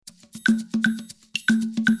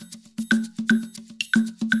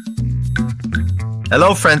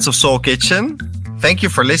Hello, friends of Soul Kitchen. Thank you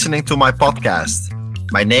for listening to my podcast.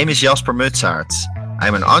 My name is Jasper Mutsaerts.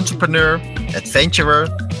 I'm an entrepreneur, adventurer,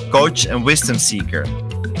 coach, and wisdom seeker.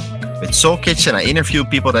 With Soul Kitchen, I interview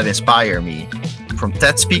people that inspire me, from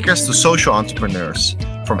TED speakers to social entrepreneurs,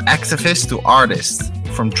 from activists to artists,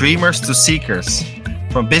 from dreamers to seekers,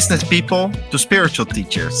 from business people to spiritual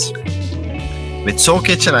teachers. With Soul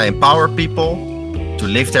Kitchen, I empower people to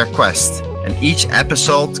live their quest, and each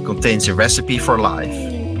episode contains a recipe for life.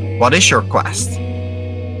 What is your quest?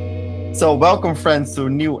 So welcome, friends, to a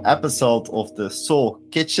new episode of the Soul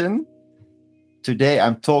Kitchen. Today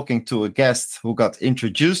I'm talking to a guest who got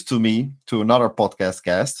introduced to me to another podcast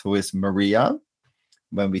guest, who is Maria,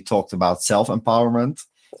 when we talked about self-empowerment.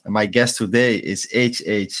 And my guest today is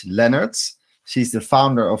H.H. Leonards. She's the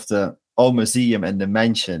founder of the O Museum and the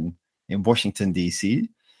Mansion in Washington, D.C.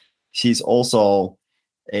 She's also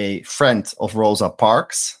a friend of Rosa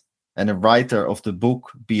Parks and a writer of the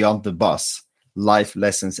book Beyond the Bus, Life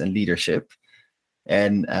Lessons and Leadership.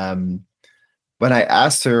 And when I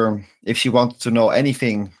asked her if she wanted to know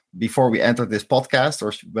anything before we entered this podcast,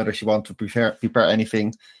 or whether she wanted to prepare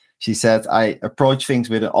anything, she said, I approach things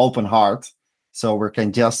with an open heart, so we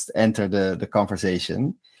can just enter the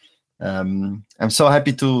conversation. I'm so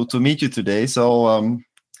happy to meet you today. So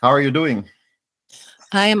how are you doing?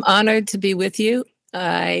 I am honored to be with you.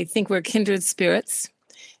 I think we're kindred spirits,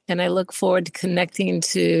 and I look forward to connecting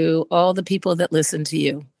to all the people that listen to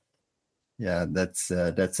you. Yeah, that's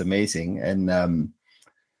amazing. And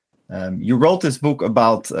you wrote this book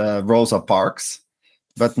about Rosa Parks,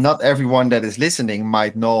 but not everyone that is listening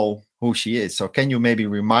might know who she is. So can you maybe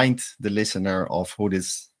remind the listener of who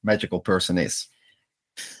this magical person is?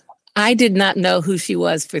 I did not know who she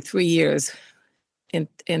was for 3 years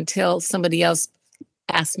until somebody else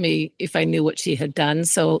asked me if I knew what she had done.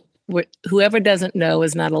 So whoever doesn't know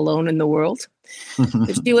is not alone in the world.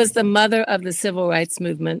 She was the mother of the civil rights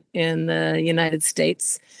movement in the United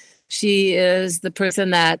States. She is the person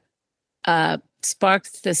that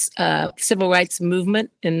sparked this civil rights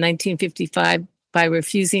movement in 1955 by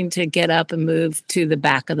refusing to get up and move to the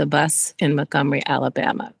back of the bus in Montgomery,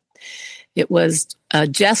 Alabama. It was a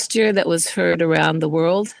gesture that was heard around the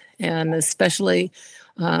world, and especially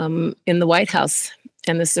in the White House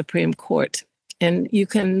and the Supreme Court. And you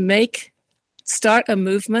can start a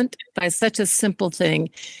movement by such a simple thing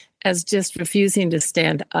as just refusing to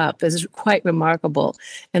stand up is quite remarkable.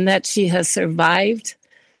 And that she has survived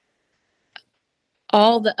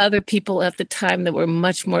all the other people at the time that were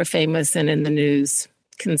much more famous and in the news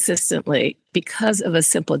consistently because of a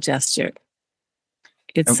simple gesture.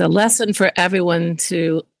 It's a lesson for everyone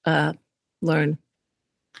to learn.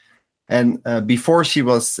 And before she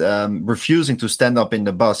was refusing to stand up in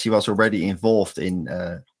the bus, she was already involved in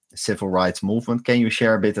the civil rights movement. Can you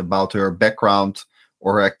share a bit about her background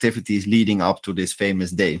or her activities leading up to this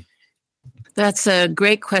famous day? That's a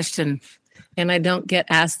great question. And I don't get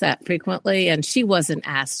asked that frequently. And she wasn't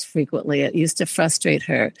asked frequently. It used to frustrate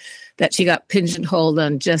her that she got pigeonholed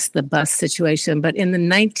on just the bus situation. But in the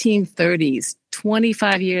 1930s,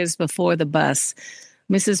 25 years before the bus,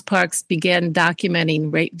 Mrs. Parks began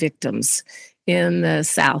documenting rape victims in the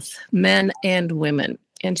South, men and women.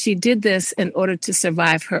 And she did this in order to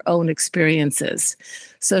survive her own experiences.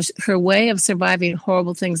 So her way of surviving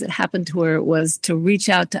horrible things that happened to her was to reach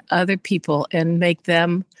out to other people and make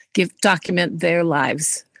them document their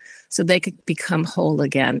lives so they could become whole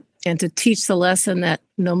again. And to teach the lesson that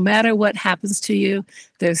no matter what happens to you,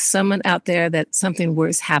 there's someone out there that something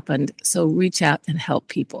worse happened. So reach out and help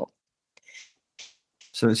people.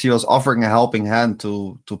 So she was offering a helping hand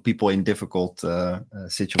to people in difficult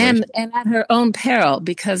situations. And at her own peril,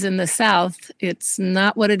 because in the South, it's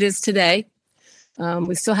not what it is today.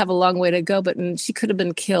 We still have a long way to go, but she could have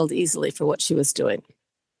been killed easily for what she was doing.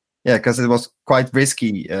 Yeah, because it was quite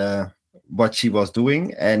risky what she was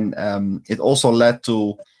doing. And it also led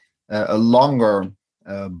to a longer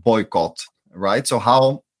boycott, right? So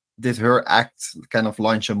how did her act kind of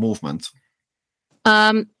launch a movement?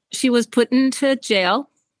 She was put into jail,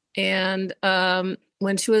 and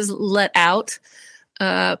when she was let out,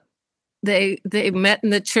 they met in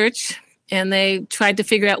the church, and they tried to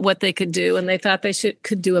figure out what they could do, and they thought they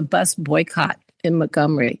could do a bus boycott in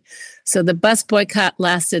Montgomery. So the bus boycott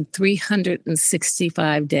lasted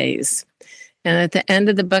 365 days. And at the end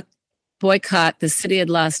of the boycott, the city had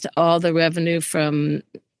lost all the revenue from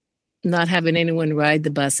not having anyone ride the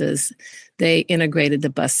buses. They integrated the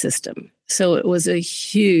bus system. So it was a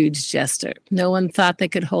huge gesture. No one thought they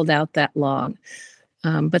could hold out that long,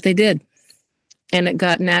 but they did. And it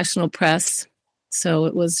got national press. So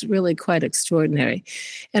it was really quite extraordinary.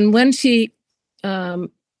 And when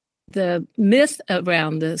the myth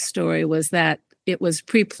around the story was that it was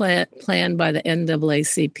planned by the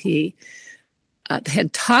NAACP,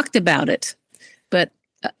 had talked about it, but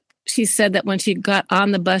she said that when she got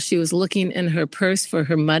on the bus, she was looking in her purse for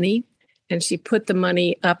her money, and she put the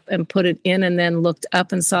money up and put it in and then looked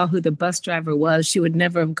up and saw who the bus driver was. She would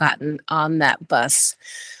never have gotten on that bus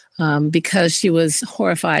because she was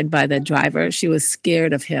horrified by the driver. She was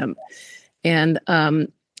scared of him. And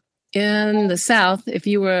in the South, if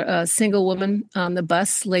you were a single woman on the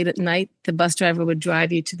bus late at night, the bus driver would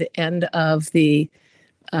drive you to the end of the,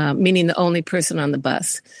 meaning the only person on the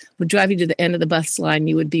bus, would drive you to the end of the bus line.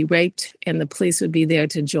 You would be raped and the police would be there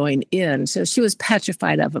to join in. So she was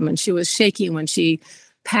petrified of him, and she was shaking when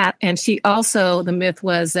and she also, the myth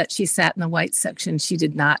was that she sat in the white section. She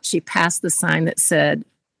did not. She passed the sign that said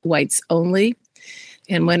whites only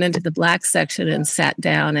and went into the black section and sat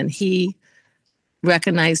down, and he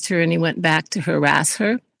recognized her and he went back to harass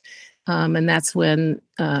her. And that's when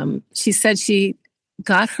she said she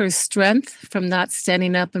got her strength from not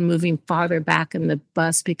standing up and moving farther back in the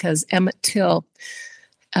bus, because Emmett Till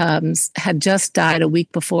had just died a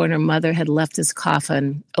week before, and her mother had left his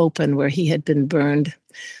coffin open where he had been burned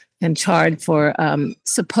and charred for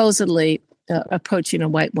supposedly approaching a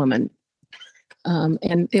white woman.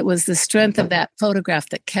 And it was the strength of that photograph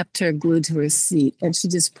that kept her glued to her seat. And she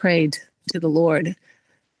just prayed to the Lord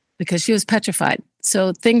because she was petrified.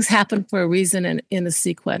 So things happen for a reason and in a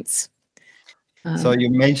sequence. So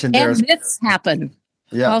you mentioned and myths happen.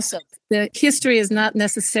 Yeah. Also, the history is not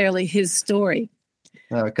necessarily his story.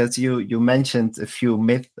 Because you mentioned a few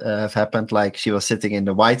myths have happened, like she was sitting in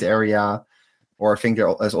the white area, or I think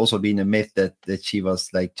there has also been a myth that she was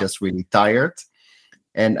like just really tired.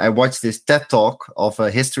 And I watched this TED talk of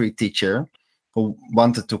a history teacher who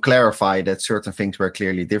wanted to clarify that certain things were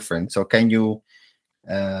clearly different. So can you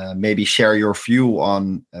maybe share your view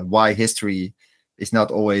on why history is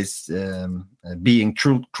not always being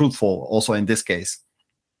truthful, also in this case?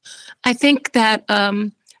 I think that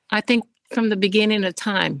from the beginning of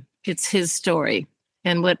time, it's his story,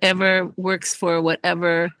 and whatever works for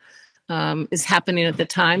whatever is happening at the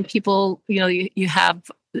time. People, you have,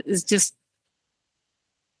 it's just,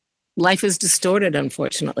 life is distorted,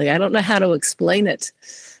 unfortunately. I don't know how to explain it,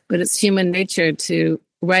 but it's human nature to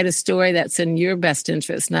write a story that's in your best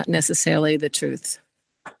interest, not necessarily the truth.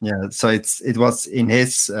 Yeah, so it was in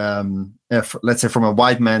his, let's say, from a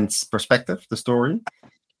white man's perspective, the story.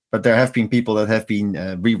 But there have been people that have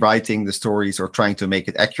been rewriting the stories or trying to make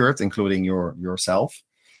it accurate, including yourself.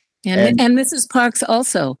 And Mrs. Parks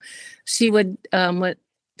also, she would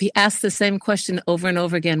be asked the same question over and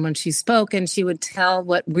over again when she spoke, and she would tell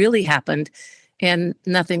what really happened, and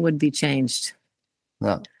nothing would be changed.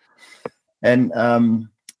 No. And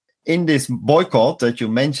in this boycott that you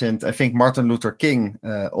mentioned, I think Martin Luther King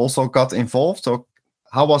also got involved. So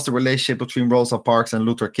how was the relationship between Rosa Parks and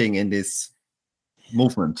Luther King in this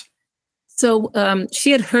movement? So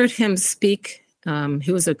she had heard him speak.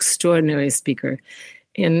 He was an extraordinary speaker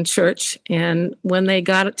in church. And when they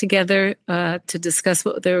got together to discuss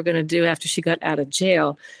what they were going to do after she got out of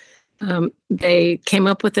jail, they came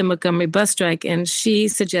up with the Montgomery bus strike, and she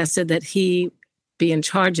suggested that he be in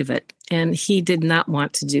charge of it. And he did not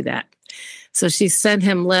want to do that. So she sent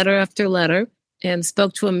him letter after letter and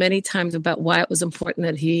spoke to him many times about why it was important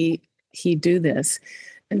that he do this.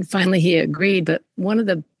 And finally he agreed. But one of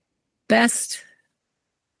the best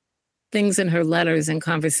things in her letters and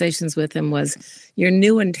conversations with him was, you're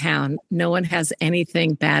new in town. No one has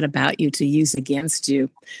anything bad about you to use against you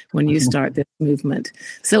when you start this movement.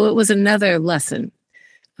 So it was another lesson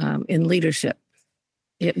in leadership.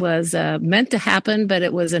 It was meant to happen, but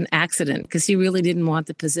it was an accident because he really didn't want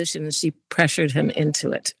the position, and she pressured him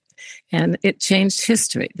into it. And it changed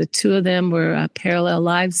history. The two of them were parallel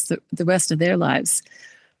lives the rest of their lives,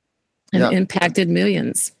 and impacted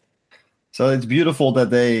millions. So it's beautiful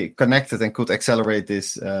that they connected and could accelerate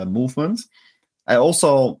this movement. I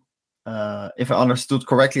also, if I understood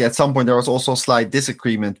correctly, at some point there was also a slight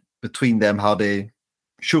disagreement between them how they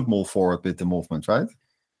should move forward with the movement, right?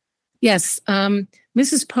 Yes.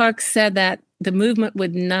 Mrs. Parks said that the movement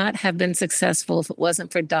would not have been successful if it wasn't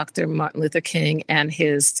for Dr. Martin Luther King and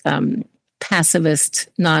his pacifist,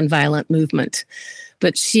 nonviolent movement.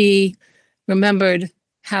 But she remembered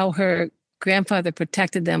how her grandfather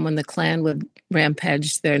protected them when the Klan would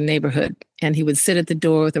rampage their neighborhood, and he would sit at the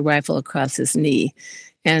door with a rifle across his knee.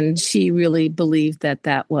 And she really believed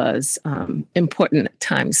that was important at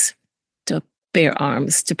times, to bear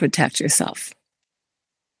arms to protect yourself.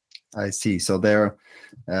 I see. So there.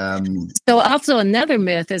 So also another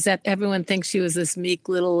myth is that everyone thinks she was this meek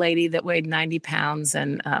little lady that weighed 90 pounds,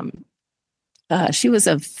 and she was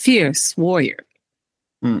a fierce warrior.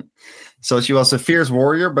 So she was a fierce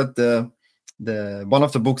warrior, but the one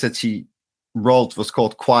of the books that she wrote was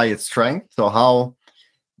called Quiet Strength. So how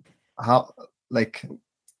like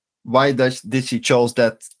why did she chose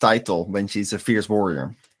that title when she's a fierce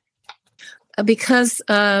warrior? Because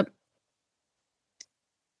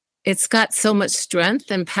it's got so much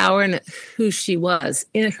strength and power in who she was.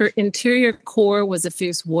 In her interior core was a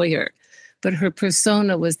fierce warrior, but her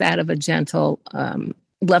persona was that of a gentle,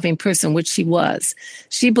 loving person, which she was.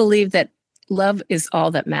 She believed that love is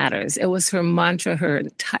all that matters. It was her mantra her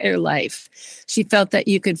entire life. She felt that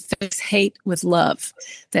you could face hate with love,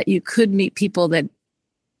 that you could meet people that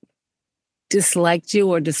disliked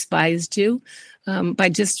you or despised you by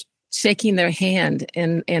just shaking their hand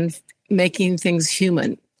and making things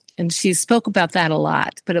human. And she spoke about that a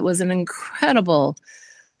lot, but it was an incredible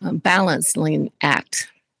balancing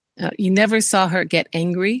act. You never saw her get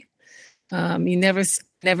angry. You never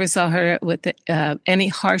saw her with any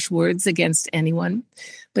harsh words against anyone,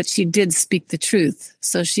 but she did speak the truth.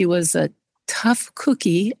 So she was a tough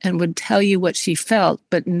cookie and would tell you what she felt,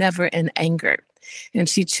 but never in anger. And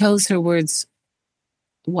she chose her words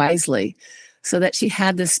wisely so that she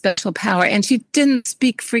had this special power. And she didn't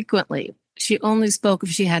speak frequently. She only spoke if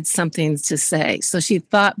she had something to say. So she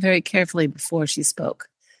thought very carefully before she spoke.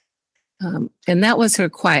 And that was her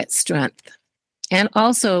quiet strength. And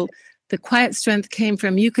also, the quiet strength came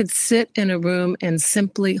from you could sit in a room and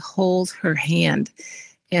simply hold her hand,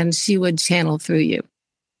 and she would channel through you.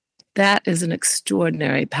 That is an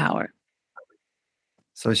extraordinary power.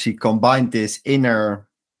 So she combined this inner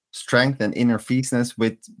strength and inner fierceness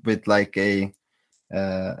with like a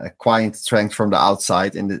quiet strength from the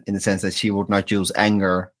outside, in the sense that she would not use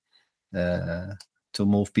anger to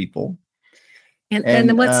move people.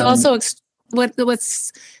 And what's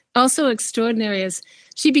also extraordinary is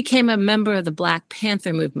she became a member of the Black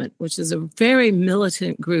Panther movement, which is a very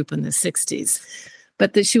militant group in the 60s,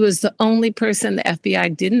 but that she was the only person the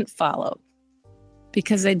FBI didn't follow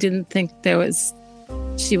because they didn't think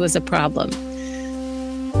she was a problem.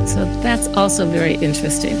 So that's also very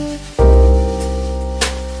interesting.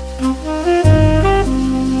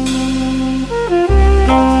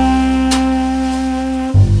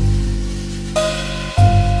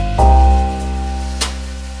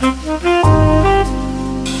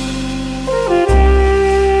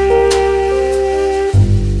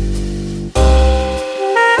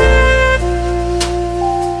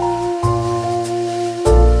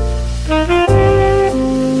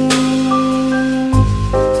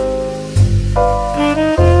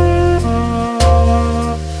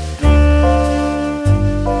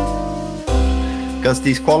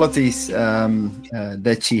 These qualities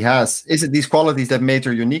that she has, is it these qualities that made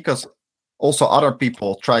her unique? Because also other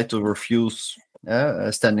people try to refuse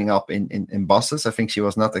standing up in buses. I think she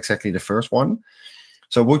was not exactly the first one.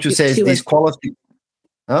 So would you say these qualities?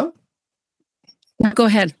 Huh? Go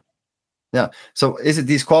ahead. Yeah. So is it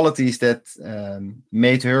these qualities that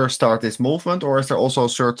made her start this movement, or is there also a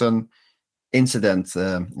certain incident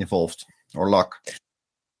involved or luck?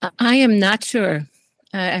 I am not sure.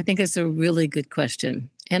 I think it's a really good question.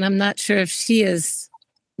 And I'm not sure if she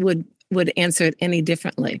would answer it any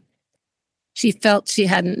differently. She felt she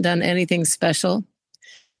hadn't done anything special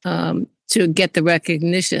to get the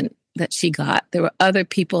recognition that she got. There were other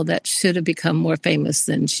people that should have become more famous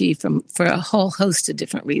than she for a whole host of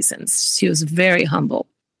different reasons. She was very humble.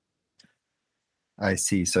 I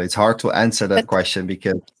see. So it's hard to answer that question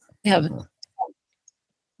because... Yeah.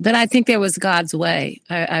 But I think there was God's way.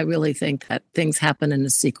 I really think that things happen in a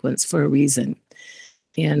sequence for a reason.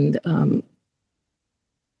 And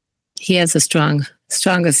he has the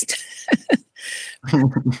strongest.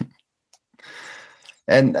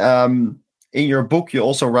 And in your book, you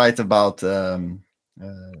also write about that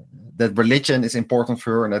religion is important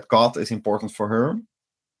for her and that God is important for her.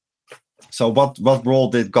 So what role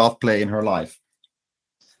did God play in her life?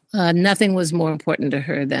 Nothing was more important to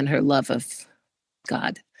her than her love of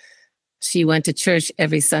God. She went to church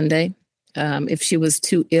every Sunday. If she was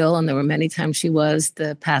too ill, and there were many times she was,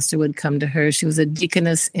 the pastor would come to her. She was a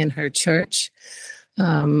deaconess in her church.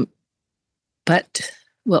 But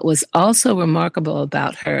what was also remarkable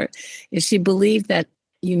about her is she believed that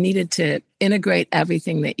you needed to integrate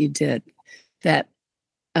everything that you did. That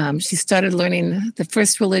she started learning the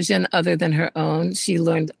first religion other than her own. She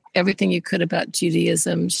learned everything you could about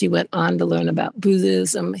Judaism. She went on to learn about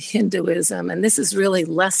Buddhism, Hinduism, and this is really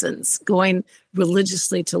lessons, going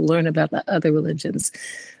religiously to learn about the other religions.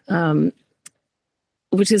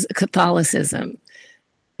 which is Catholicism.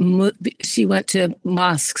 She went to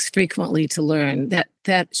mosques frequently to learn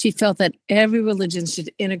that she felt that every religion should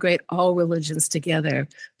integrate all religions together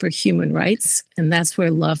for human rights, and that's where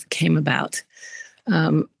love came about.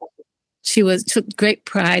 She took great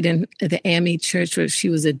pride in the AME Church, where she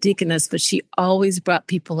was a deaconess, but she always brought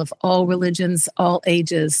people of all religions, all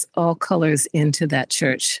ages, all colors into that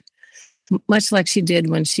church, much like she did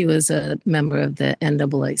when she was a member of the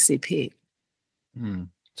NAACP.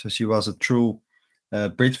 So she was a true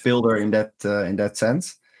bridge builder in that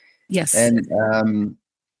sense. Yes. And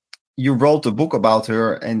you wrote a book about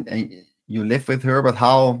her, and you lived with her, but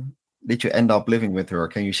how did you end up living with her?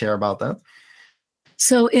 Can you share about that?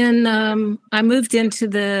 So I moved into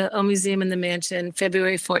the Museum in the Mansion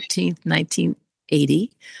February 14th,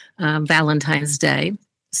 1980, Valentine's Day.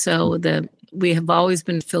 So we have always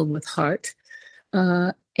been filled with heart.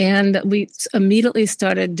 And we immediately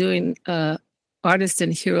started doing Artists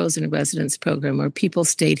and Heroes in Residence program, where people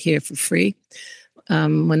stayed here for free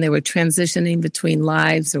when they were transitioning between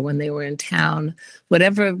lives or when they were in town,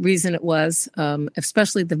 whatever reason it was,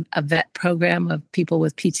 especially a vet program of people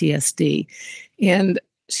with PTSD. And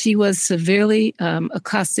she was severely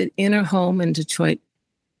accosted in her home in Detroit,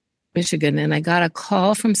 Michigan. And I got a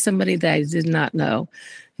call from somebody that I did not know,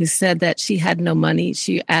 who said that she had no money.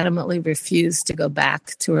 She adamantly refused to go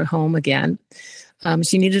back to her home again.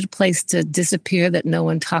 She needed a place to disappear that no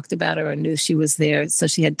one talked about her or knew she was there. So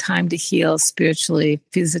she had time to heal spiritually,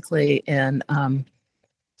 physically, and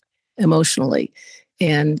emotionally.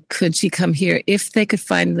 And could she come here if they could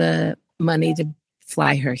find the money to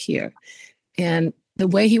fly her here? And the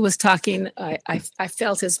way he was talking, I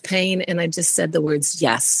felt his pain, and I just said the words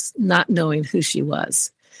yes, not knowing who she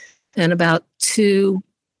was. And about 2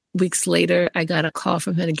 weeks later, I got a call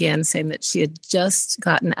from him again saying that she had just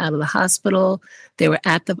gotten out of the hospital. They were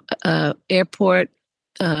at the airport.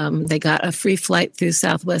 They got a free flight through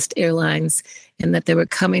Southwest Airlines, and that they were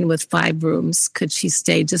coming with 5 rooms. Could she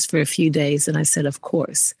stay just for a few days? And I said, of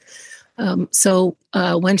course. So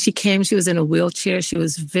when she came, she was in a wheelchair. She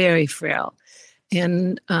was very frail.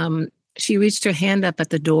 And she reached her hand up at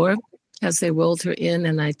the door as they rolled her in,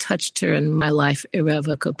 and I touched her, and my life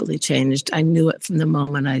irrevocably changed. I knew it from the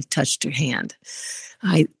moment I touched her hand.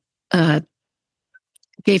 I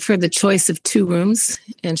gave her the choice of 2 rooms,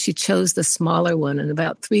 and she chose the smaller one. And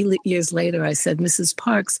about 3 years later, I said, Mrs.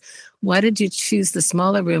 Parks, why did you choose the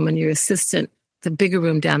smaller room and your assistant the bigger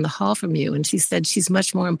room down the hall from you? And she said, she's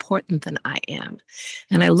much more important than I am.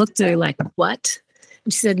 And I looked at her like, what?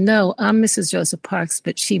 And she said, no, I'm Mrs. Rosa Parks,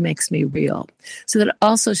 but she makes me real. So that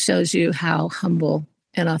also shows you how humble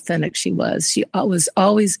and authentic she was. She was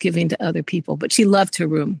always giving to other people, but she loved her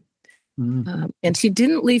room. And she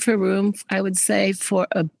didn't leave her room, I would say, for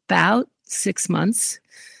about 6 months.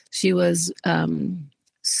 She was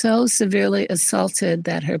so severely assaulted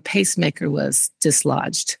that her pacemaker was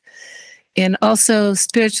dislodged. And also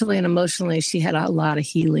spiritually and emotionally, she had a lot of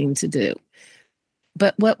healing to do.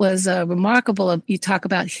 But what was remarkable, you talk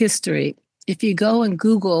about history. If you go and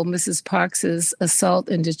Google Mrs. Parks's assault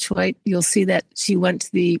in Detroit, you'll see that she went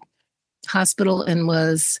to the hospital and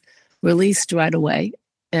was released right away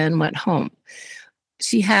and went home.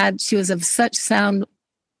 She was of such sound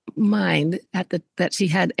mind that she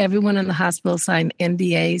had everyone in the hospital sign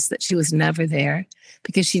NDAs that she was never there,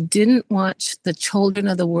 because she didn't want the children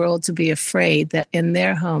of the world to be afraid that in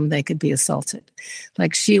their home they could be assaulted.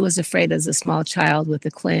 Like she was afraid as a small child with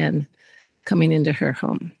the Klan coming into her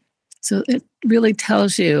home. So it really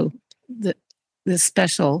tells you that this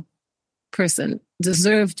special person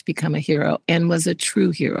deserved to become a hero and was a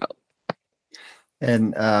true hero.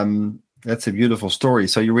 And that's a beautiful story.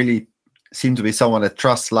 So you really seem to be someone that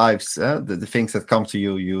trusts lives. The things that come to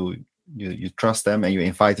you, you trust them, and you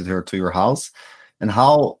invited her to your house. And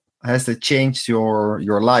how has it changed your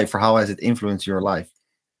life, or how has it influenced your life?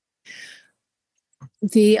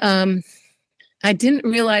 I didn't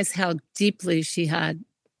realize how deeply she had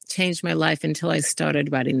changed my life until I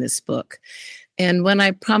started writing this book. And when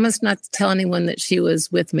I promised not to tell anyone that she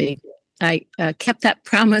was with me, I kept that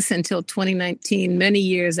promise until 2019, many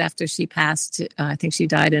years after she passed. I think she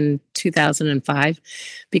died in 2005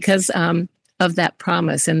 because of that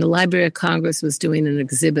promise. And the Library of Congress was doing an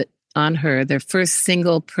exhibit on her, their first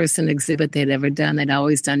single person exhibit they'd ever done. They'd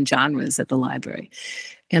always done genres at the library.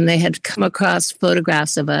 And they had come across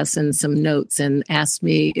photographs of us and some notes and asked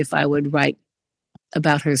me if I would write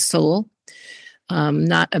about her soul,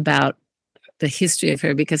 not about the history of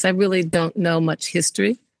her, because I really don't know much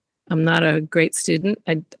history. I'm not a great student,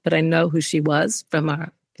 but I know who she was from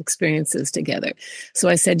our experiences together. So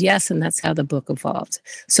I said yes, and that's how the book evolved.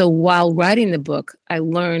 So while writing the book, I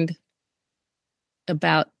learned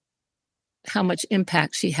about how much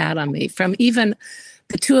impact she had on me. From even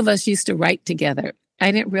the two of us used to write together.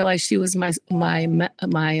 I didn't realize she was my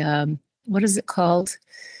what is it called?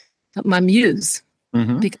 My muse.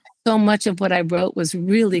 Mm-hmm. Because so much of what I wrote was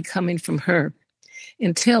really coming from her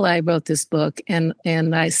until I wrote this book. And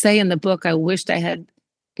I say in the book, I wished I had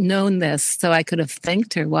known this so I could have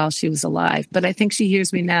thanked her while she was alive. But I think she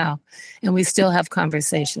hears me now, and we still have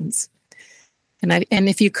conversations. And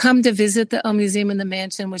if you come to visit the O Museum in the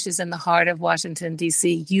Mansion, which is in the heart of Washington,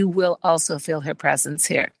 D.C., you will also feel her presence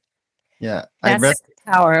here. Yeah, that's the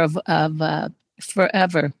power of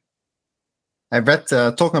forever. I read,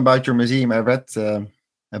 talking about your museum, I read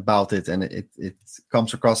about it, and it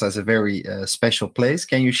comes across as a very special place.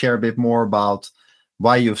 Can you share a bit more about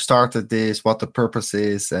why you've started this, what the purpose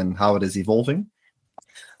is, and how it is evolving?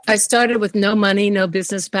 I started with no money, no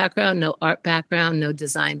business background, no art background, no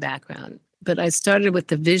design background. But I started with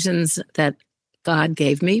the visions that God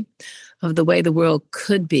gave me of the way the world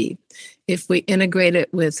could be if we integrate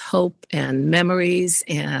it with hope and memories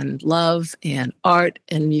and love and art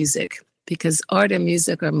and music. Because art and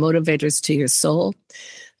music are motivators to your soul.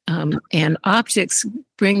 And objects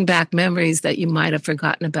bring back memories that you might have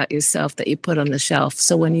forgotten about yourself that you put on the shelf.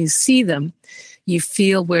 So when you see them, you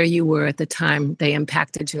feel where you were at the time they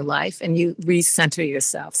impacted your life, and you recenter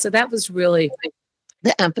yourself. So that was really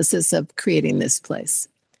the emphasis of creating this place.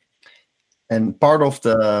 And part of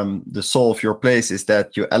the soul of your place is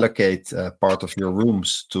that you allocate part of your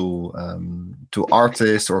rooms to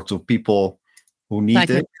artists or to people who need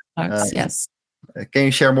it. Arts, yes. Can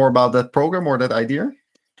you share more about that program or that idea?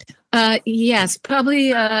 Yes, probably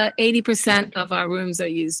 80% of our rooms are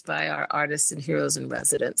used by our artists and heroes in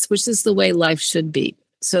residence, which is the way life should be.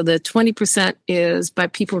 So the 20% is by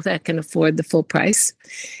people that can afford the full price,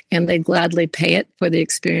 and they gladly pay it for the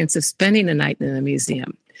experience of spending a night in a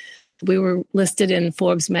museum. We were listed in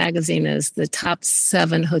Forbes magazine as the top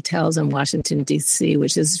 7 hotels in Washington, D.C.,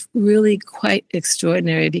 which is really quite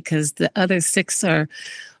extraordinary because the other 6 are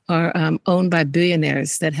owned by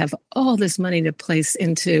billionaires that have all this money to place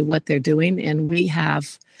into what they're doing. And we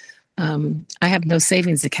have, I have no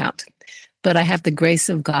savings account, but I have the grace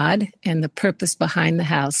of God and the purpose behind the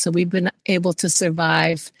house. So we've been able to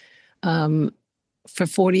survive for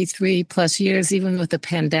 43 plus years, even with the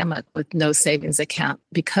pandemic, with no savings account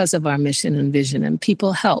because of our mission and vision. And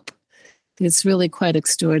people help. It's really quite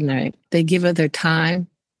extraordinary. They give of their time.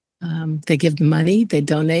 They give money, they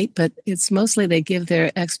donate, but it's mostly they give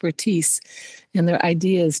their expertise and their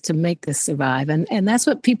ideas to make this survive. And that's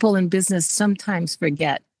what people in business sometimes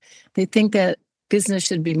forget. They think that business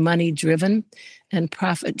should be money-driven and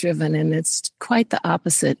profit-driven, and it's quite the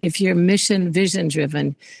opposite. If you're mission,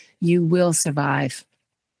 vision-driven, you will survive.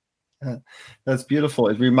 That's beautiful.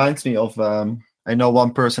 It reminds me of, I know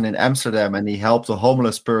one person in Amsterdam, and he helped a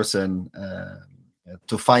homeless person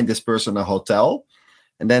to find this person a hotel.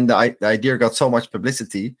 And then the idea got so much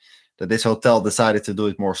publicity that this hotel decided to do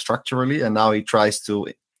it more structurally. And now he tries to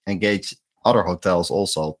engage other hotels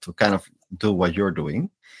also to kind of do what you're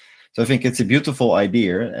doing. So I think it's a beautiful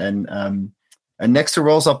idea. And next to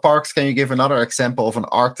Rosa Parks, can you give another example of an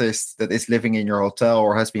artist that is living in your hotel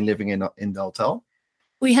or has been living in the hotel?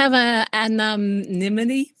 We have an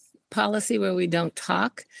anonymity policy where we don't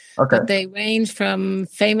talk, okay. But they range from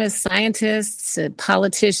famous scientists,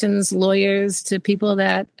 politicians, lawyers, to people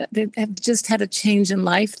that have just had a change in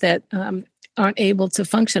life that aren't able to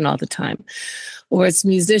function all the time. Or it's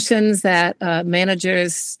musicians that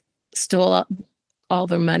managers stole all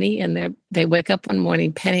their money and they wake up one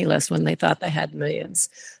morning penniless when they thought they had millions.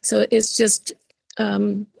 So it's just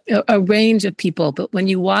a range of people. But when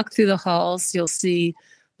you walk through the halls, you'll see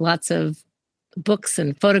lots of books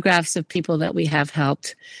and photographs of people that we have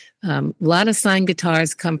helped. A lot of signed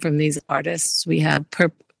guitars come from these artists. We have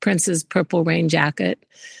Prince's Purple Rain jacket,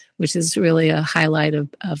 which is really a highlight of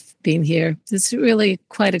being here. It's really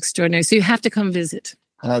quite extraordinary. So you have to come visit.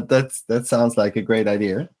 That sounds like a great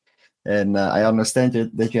idea. And I understand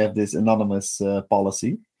that you have this anonymous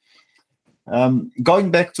policy. Going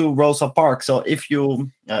back to Rosa Parks, so if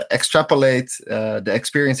you extrapolate the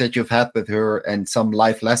experience that you've had with her and some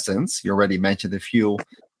life lessons, you already mentioned a few,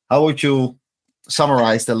 how would you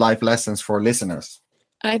summarize the life lessons for listeners?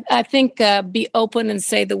 I think be open and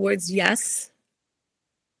say the words yes.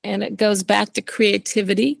 And it goes back to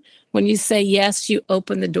creativity. When you say yes, you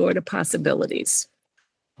open the door to possibilities.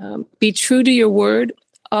 Be true to your word.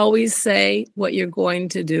 Always say what you're going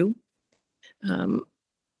to do.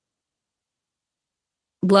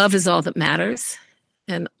 Love is all that matters,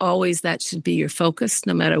 and always that should be your focus,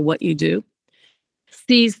 no matter what you do.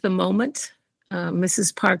 Seize the moment.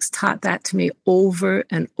 Mrs. Parks taught that to me over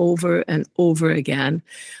and over and over again,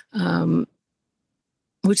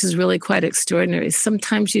 which is really quite extraordinary.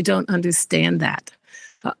 Sometimes you don't understand that.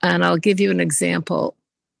 And I'll give you an example.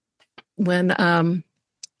 When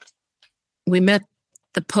we met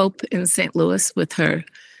the Pope in St. Louis with her,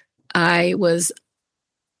 I was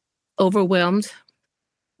overwhelmed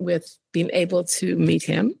with being able to meet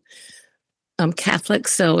him. I'm Catholic,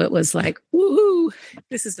 so it was like, woo,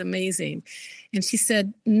 this is amazing. And she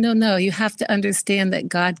said, no, you have to understand that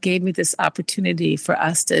God gave me this opportunity for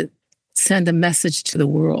us to send a message to the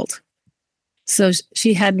world. So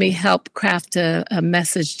she had me help craft a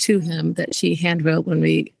message to him that she handwrote when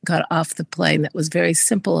we got off the plane that was very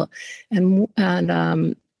simple. And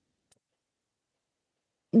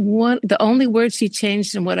the only word she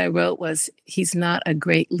changed in what I wrote was, he's not a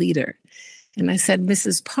great leader. And I said,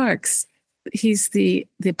 Mrs. Parks, he's the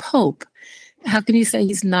Pope. How can you say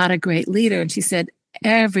he's not a great leader? And she said,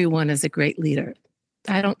 everyone is a great leader.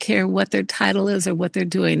 I don't care what their title is or what they're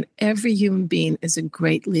doing. Every human being is a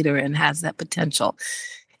great leader and has that potential.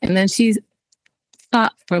 And then she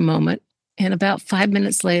thought for a moment. And about 5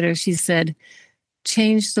 minutes later, she said,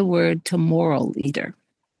 change the word to moral leader,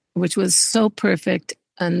 which was so perfect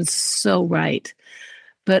and so right.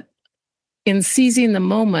 But in seizing the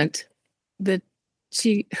moment,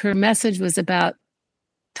 her message was about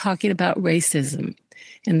talking about racism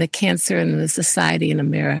and the cancer in the society in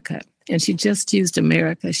America. And she just used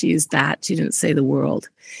America. She used that. She didn't say the world.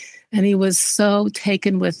 And he was so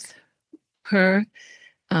taken with her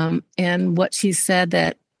and what she said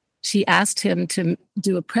that she asked him to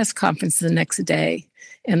do a press conference the next day.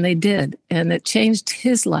 And they did. And it changed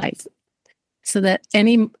his life. So that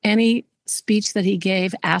any speech that he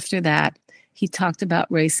gave after that, he talked about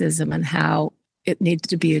racism and how it needed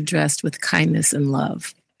to be addressed with kindness and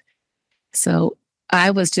love. So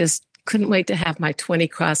I couldn't wait to have my 20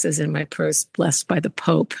 crosses in my purse, blessed by the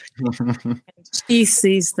Pope. She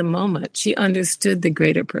seized the moment. She understood the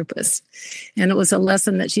greater purpose. And it was a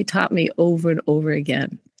lesson that she taught me over and over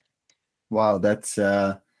again. Wow, that's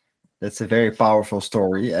a very powerful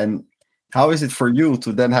story. And how is it for you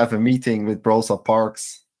to then have a meeting with Rosa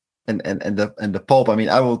Parks and the Pope? I mean,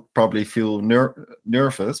 I would probably feel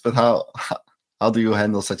nervous, but how do you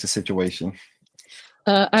handle such a situation?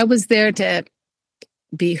 I was there to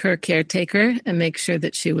be her caretaker and make sure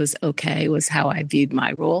that she was okay, was how I viewed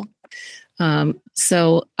my role.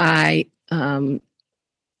 So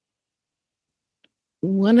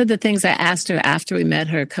one of the things I asked her after we met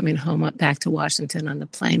her coming home back to Washington on the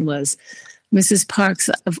plane was, Mrs. Parks,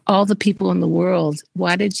 of all the people in the world,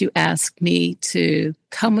 why did you ask me to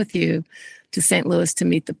come with you to St. Louis to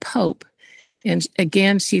meet the Pope? And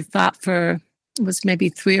again, she thought it was maybe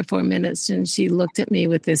 3 or 4 minutes, and she looked at me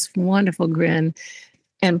with this wonderful grin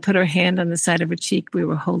and put her hand on the side of her cheek. We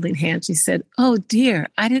were holding hands. She said, oh, dear,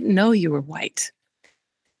 I didn't know you were white.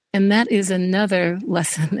 And that is another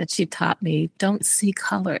lesson that she taught me. Don't see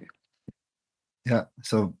color. Yeah,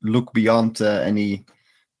 so look beyond any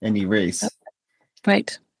race.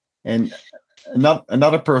 Right. And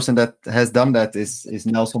another person that has done that is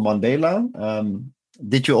Nelson Mandela.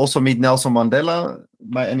 Did you also meet Nelson Mandela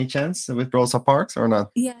by any chance with Rosa Parks or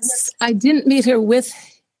not? Yes, I didn't meet him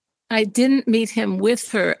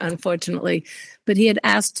with her, unfortunately, but he had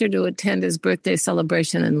asked her to attend his birthday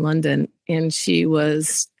celebration in London, and she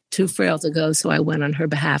was too frail to go, so I went on her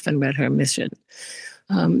behalf and read her mission.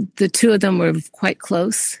 The two of them were quite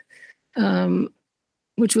close,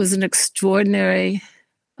 which was an extraordinary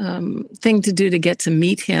thing to do, to get to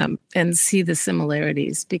meet him and see the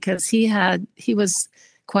similarities, because he was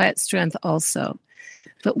quiet strength also.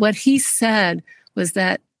 But what he said was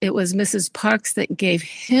that it was Mrs. Parks that gave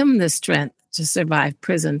him the strength to survive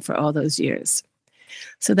prison for all those years.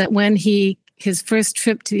 So that when his first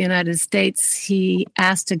trip to the United States, he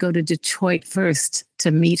asked to go to Detroit first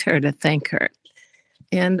to meet her, to thank her.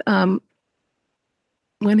 And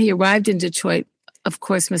when he arrived in Detroit, of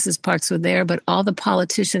course, Mrs. Parks was there, but all the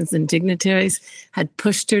politicians and dignitaries had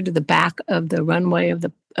pushed her to the back of the runway of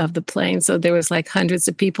the plane. So there was like hundreds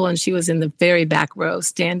of people, and she was in the very back row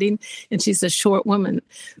standing, and she's a short woman.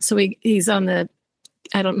 So he's on the,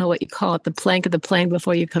 I don't know what you call it, the plank of the plane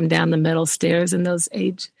before you come down the metal stairs in those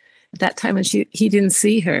age at that time. And he didn't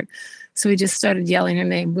see her. So he just started yelling her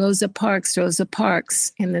name, Rosa Parks, Rosa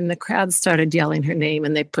Parks. And then the crowd started yelling her name,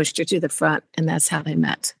 and they pushed her to the front, and that's how they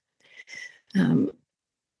met.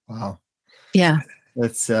 Wow. Yeah.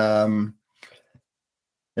 It's yeah,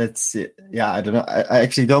 I don't know. I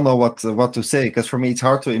actually don't know what to say, because for me it's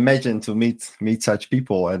hard to imagine to meet such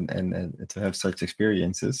people and to have such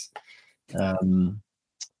experiences.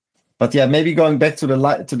 But yeah, maybe going back to the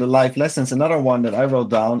life lessons. Another one that I wrote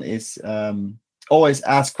down is always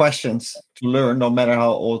ask questions to learn, no matter how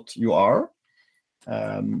old you are.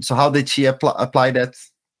 So how did she apply that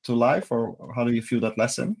to life, or how do you feel that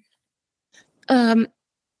lesson?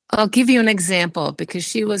 I'll give you an example, because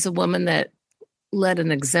she was a woman that led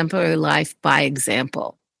an exemplary life by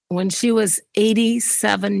example. When she was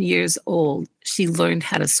 87 years old, she learned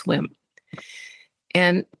how to swim.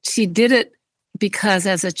 And she did it because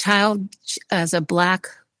as a child, as a Black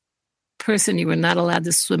person, you were not allowed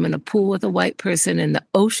to swim in a pool with a white person, in the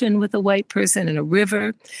ocean with a white person, in a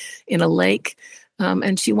river, in a lake.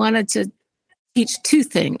 And she wanted to teach two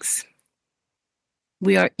things.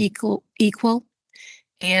 We are equal,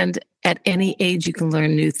 and at any age you can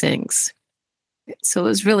learn new things. So it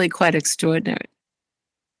was really quite extraordinary.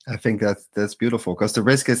 I think that's beautiful, because the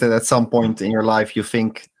risk is that at some point in your life you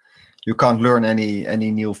think you can't learn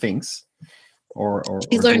any new things.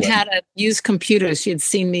 She learned how to use computers. She had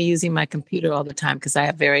seen me using my computer all the time because I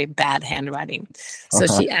have very bad handwriting. So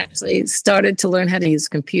she actually started to learn how to use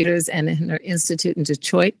computers, and in her institute in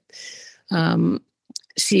Detroit,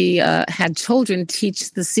 she had children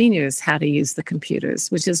teach the seniors how to use the computers,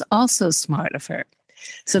 which is also smart of her,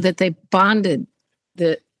 so that they bonded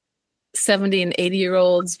the 70 and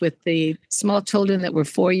 80-year-olds with the small children that were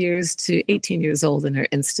 4 years to 18 years old in her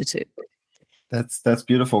institute. That's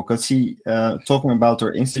beautiful, because she, talking about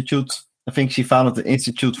her institute, I think she founded the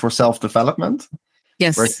Institute for Self-Development.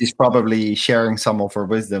 Yes. Where she's probably sharing some of her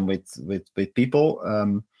wisdom with people.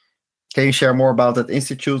 Can you share more about that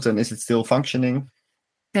institute, and is it still functioning?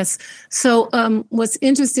 Yes. So what's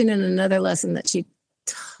interesting in another lesson that she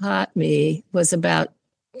taught me was about,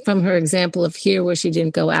 from her example of here, where she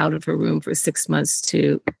didn't go out of her room for 6 months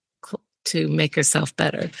to make herself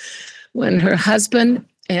better. When her husband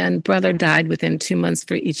and brother died within 2 months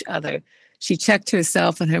for each other, she checked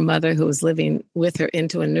herself and her mother, who was living with her,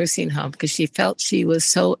 into a nursing home because she felt she was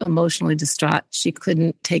so emotionally distraught she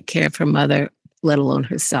couldn't take care of her mother, let alone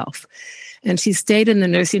herself. And she stayed in the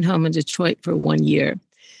nursing home in Detroit for 1 year.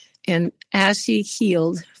 And as she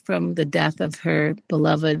healed from the death of her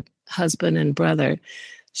beloved husband and brother,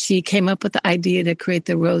 she came up with the idea to create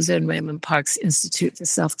the Rosa and Raymond Parks Institute for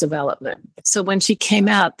Self-Development. So when she came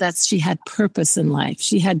out, she had purpose in life.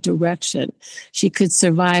 She had direction. She could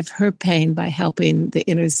survive her pain by helping the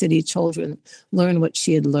inner city children learn what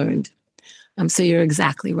she had learned. So you're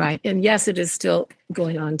exactly right. And yes, it is still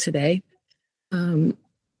going on today,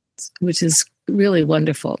 which is really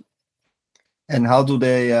wonderful. And how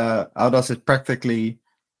does it practically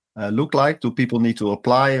look like? Do people need to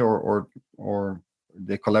apply, or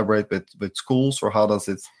they collaborate with schools, or how do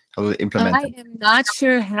they implement it? I am not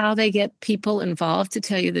sure how they get people involved, to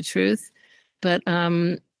tell you the truth, but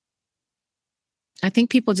I think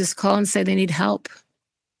people just call and say they need help.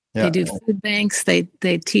 Yeah. They do food banks. They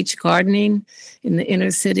teach gardening in the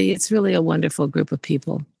inner city. It's really a wonderful group of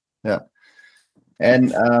people. Yeah.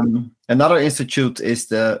 And another institute is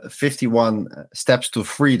the 51 Steps to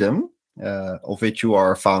Freedom, of which you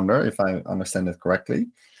are a founder, if I understand it correctly.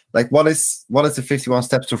 Like, what is the 51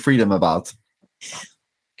 Steps to Freedom about?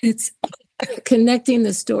 It's connecting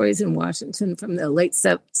the stories in Washington from the late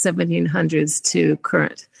 1700s to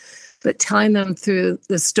current, but telling them through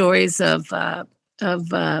the stories of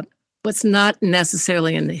what's not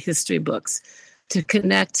necessarily in the history books, to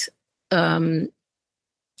connect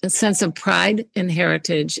a sense of pride and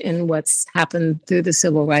heritage in what's happened through the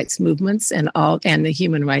civil rights movements and the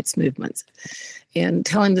human rights movements, and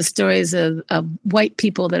telling the stories of white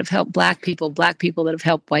people that have helped black people that have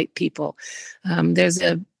helped white people. There's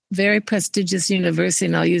a very prestigious university,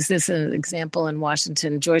 and I'll use this as an example, in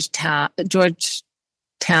Washington, Georgetown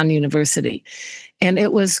University. And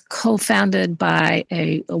it was co-founded by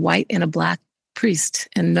a white and a black priest,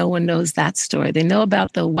 and no one knows that story. They know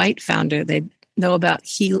about the white founder. They know about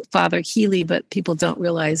Father Healy, but people don't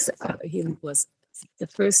realize that Father Healy was the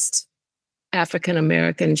first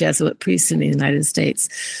African-American Jesuit priest in the United States.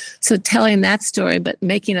 So telling that story, but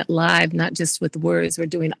making it live, not just with words, we're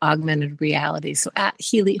doing augmented reality. So at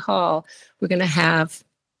Healy Hall, we're going to have,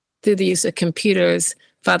 through the use of computers,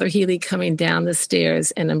 Father Healy coming down the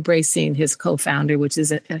stairs and embracing his co-founder, which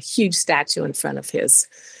is a huge statue in front of his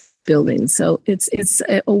building. So it's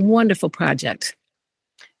a wonderful project.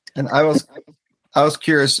 And I was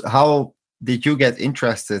curious, how did you get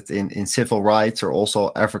interested in civil rights, or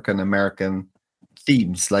also African American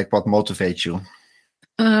themes? Like, what motivates you?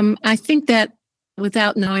 I think that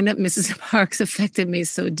without knowing it, Mrs. Parks affected me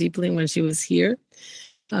so deeply when she was here.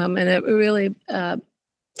 And it really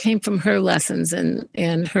came from her lessons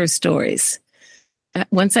and her stories.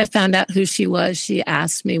 once I found out who she was, she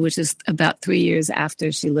asked me, which is about 3 years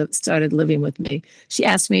after she started living with me, she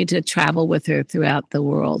asked me to travel with her throughout the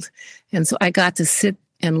world. And so I got to sit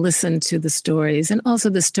and listen to the stories, and also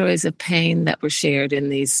the stories of pain that were shared in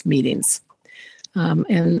these meetings.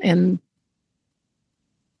 And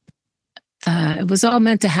it was all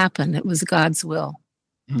meant to happen. It was God's will.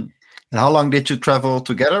 And how long did you travel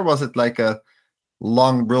together? Was it like a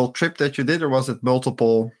long world trip that you did, or was it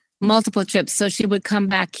multiple trips? So she would come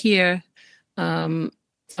back here from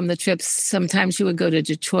the trips. Sometimes she would go to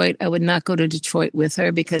Detroit. I would not go to Detroit with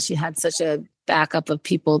her because she had such a backup of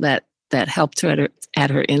people that helped her at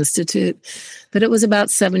her institute. But it was about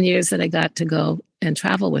 7 years that I got to go and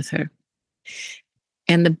travel with her.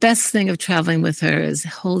 And the best thing of traveling with her is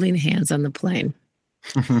holding hands on the plane.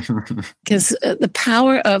 Because the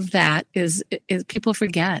power of that is people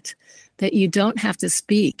forget that you don't have to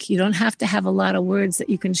speak. You don't have to have a lot of words, that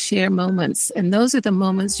you can share moments. And those are the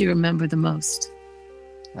moments you remember the most.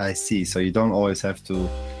 I see. So you don't always have to,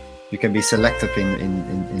 you can be selective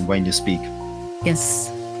in when you speak.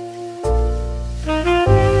 Yes.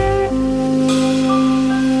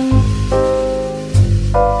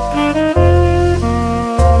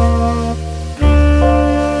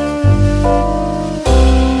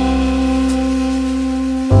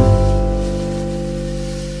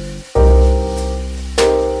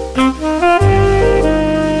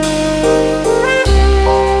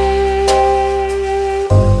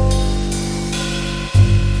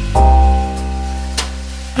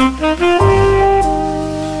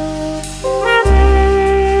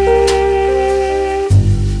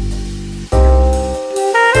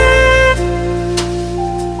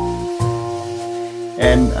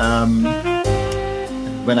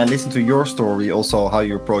 When I listen to your story, also how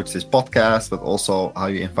you approach this podcast, but also how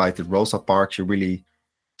you invited Rosa Parks, you really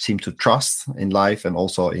seem to trust in life and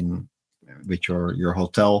also in with your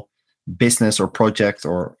hotel business or project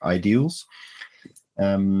or ideals.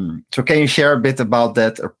 So can you share a bit about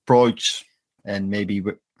that approach and maybe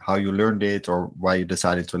how you learned it or why you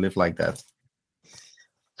decided to live like that?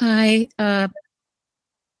 I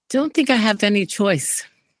don't think I have any choice.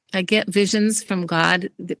 I get visions from God,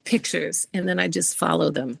 the pictures, and then I just follow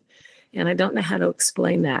them. And I don't know how to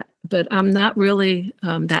explain that, but I'm not really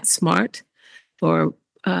that smart, or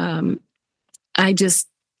the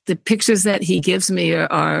pictures that he gives me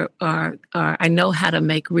are I know how to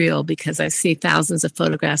make real because I see thousands of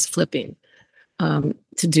photographs flipping to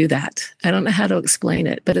do that. I don't know how to explain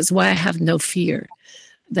it, but it's why I have no fear,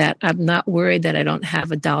 that I'm not worried that I don't have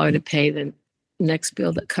 $1 to pay the next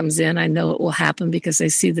bill that comes in. I know it will happen because I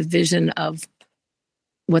see the vision of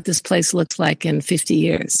what this place looks like in 50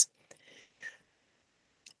 years.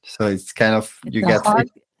 So it's kind of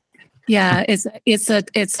yeah, it's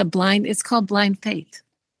called blind faith.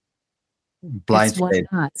 Blind faith.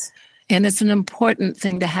 And it's an important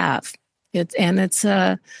thing to have. It's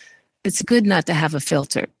good not to have a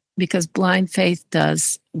filter, because blind faith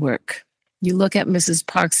does work. You look at Mrs.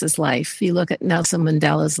 Parks's life, you look at Nelson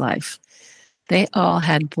Mandela's life. They all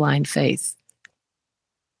had blind faith.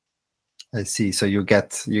 I see. So you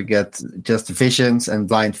get just visions and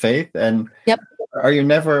blind faith. And yep. Are you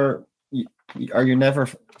never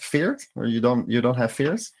feared, or you don't have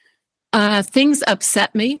fears? Things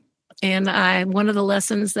upset me, and one of the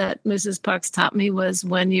lessons that Mrs. Parks taught me was,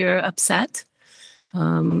 when you're upset,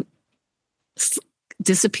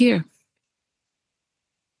 disappear.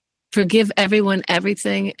 Forgive everyone,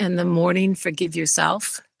 everything. In the morning, forgive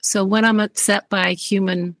yourself. So when I'm upset by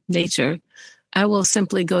human nature, I will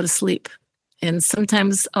simply go to sleep. And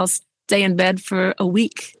sometimes I'll stay in bed for a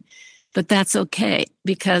week, but that's okay,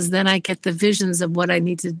 because then I get the visions of what I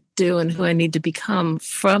need to do and who I need to become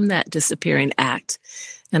from that disappearing act.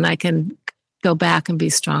 And I can go back and be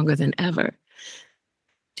stronger than ever.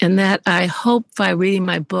 And that, I hope, by reading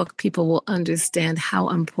my book, people will understand how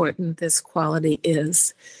important this quality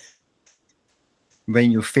is.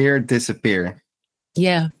 When you fear, disappear.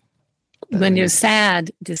 Yeah. When you're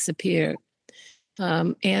sad, disappear.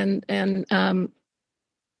 But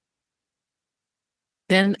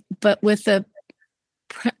with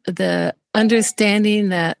the understanding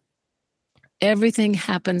that everything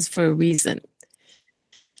happens for a reason,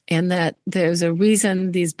 and that there's a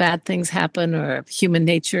reason these bad things happen, or human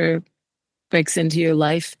nature breaks into your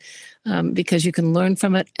life, because you can learn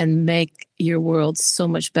from it and make your world so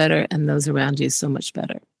much better and those around you so much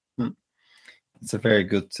better. It's a very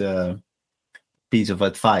good piece of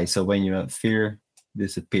advice. So when you fear,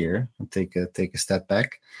 disappear, and take a step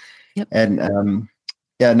back. Yep. And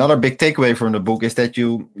another big takeaway from the book is that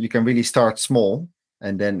you can really start small,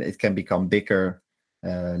 and then it can become bigger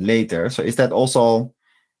later. So is that also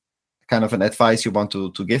kind of an advice you want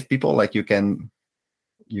to give people? Like you can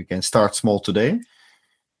start small today.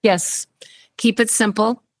 Yes. Keep it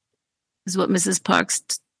simple is what Mrs. Parks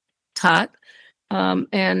taught.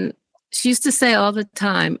 And she used to say all the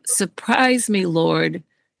time, surprise me, Lord,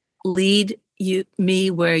 lead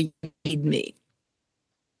me where you need me.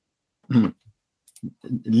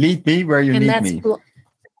 Lead me where you need me.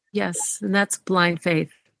 Yes, and that's blind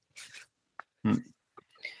faith.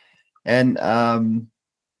 And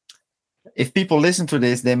if people listen to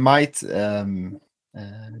this, they might, I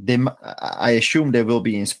assume they will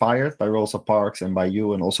be inspired by Rosa Parks and by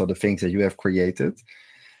you and also the things that you have created.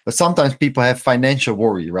 But sometimes people have financial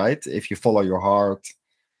worry, right? If you follow your heart,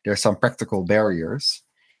 there are some practical barriers.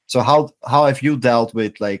 So how have you dealt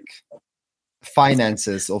with like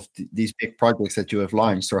finances of these big projects that you have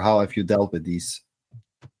launched, or how have you dealt with these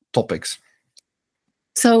topics?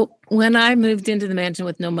 So when I moved into the mansion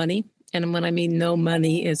with no money, and when I mean no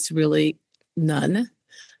money, it's really none.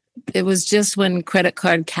 It was just when credit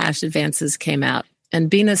card cash advances came out. And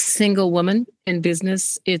being a single woman in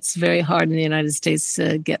business, it's very hard in the United States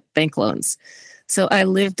to get bank loans. So I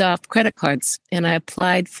lived off credit cards, and I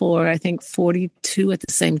applied for, I think, 42 at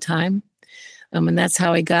the same time. And that's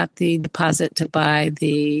how I got the deposit to buy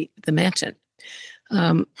the mansion.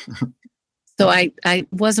 So I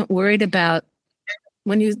wasn't worried about,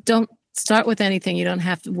 when you don't start with anything, you don't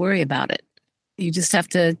have to worry about it. You just have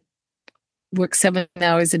to work 7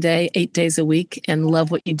 hours a day, 8 days a week, and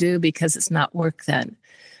love what you do, because it's not work then.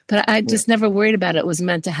 But I just never worried about it. It was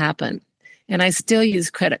meant to happen. And I still use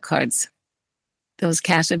credit cards. Those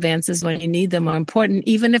cash advances when you need them are important.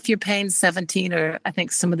 Even if you're paying 17, or I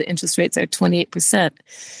think some of the interest rates are 28%,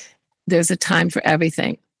 there's a time for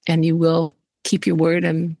everything. And you will keep your word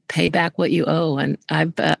and pay back what you owe. And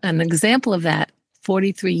I've an example of that,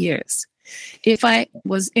 43 years. If I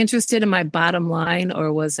was interested in my bottom line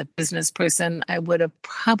or was a business person, I would have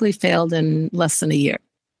probably failed in less than a year.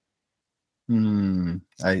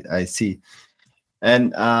 I see.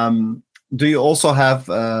 And do you also have,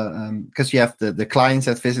 because you have the clients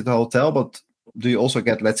that visit the hotel, but do you also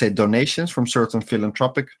get, let's say, donations from certain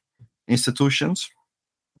philanthropic institutions?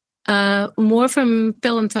 More from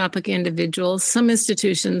philanthropic individuals. Some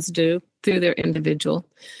institutions do through their individual.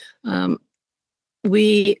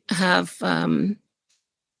 We have,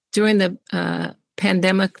 during the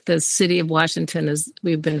pandemic, the city of Washington,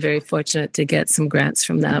 we've been very fortunate to get some grants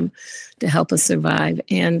from them to help us survive.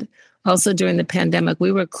 And also during the pandemic,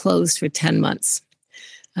 we were closed for 10 months.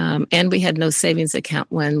 And we had no savings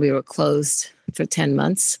account when we were closed for 10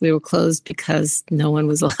 months. We were closed because no one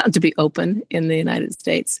was allowed to be open in the United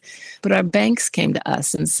States. But our banks came to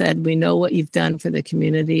us and said, we know what you've done for the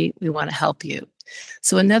community. We want to help you.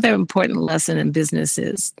 So another important lesson in business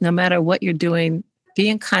is no matter what you're doing, be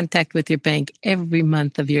in contact with your bank every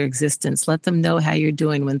month of your existence. Let them know how you're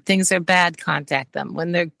doing. When things are bad, contact them.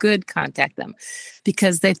 When they're good, contact them.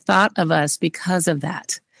 Because they thought of us because of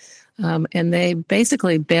that. And they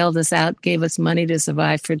basically bailed us out, gave us money to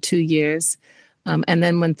survive for 2 years. And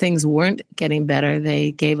then when things weren't getting better,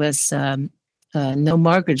 they gave us no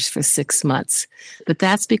mortgage for 6 months. But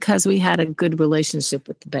that's because we had a good relationship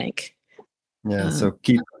with the bank. Yeah, so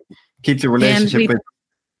keep the relationship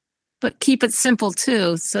but keep it simple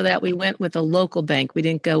too, so that we went with a local bank. We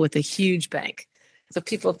didn't go with a huge bank. So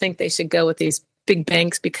people think they should go with these big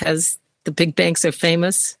banks because the big banks are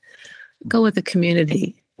famous. Go with the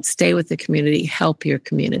community, stay with the community, help your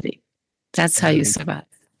community. That's how you survive.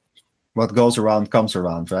 What goes around comes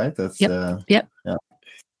around, right? That's Yep. Yeah.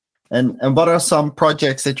 And what are some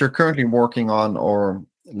projects that you're currently working on, or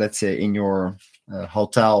let's say in your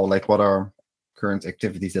hotel? Like, what are current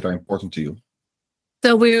activities that are important to you?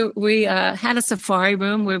 So we had a safari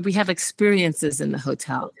room where we have experiences in the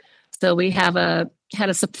hotel. So we had a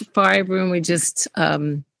safari room. We just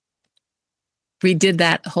redid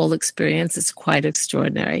that whole experience. It's quite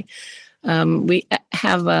extraordinary. We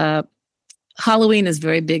have Halloween is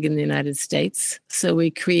very big in the United States. So we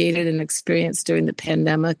created an experience during the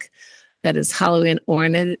pandemic that is Halloween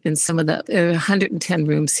oriented in there are 110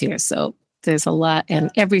 rooms here. So there's a lot, and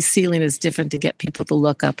every ceiling is different to get people to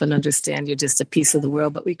look up and understand you're just a piece of the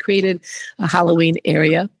world. But we created a Halloween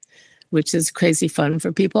area, which is crazy fun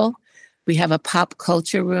for people. We have a pop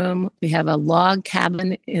culture room. We have a log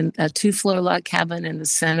cabin, in a 2-floor log cabin in the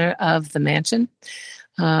center of the mansion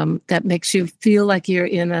that makes you feel like you're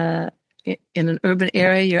in an urban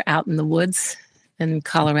area. You're out in the woods in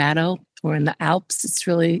Colorado or in the Alps. It's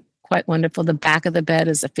really quite wonderful. The back of the bed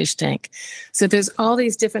is a fish tank. So there's all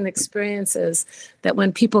these different experiences that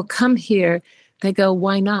when people come here, they go,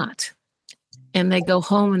 why not? And they go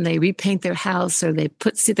home and they repaint their house, or they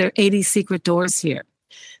put their 80 secret doors here.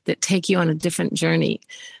 that take you on a different journey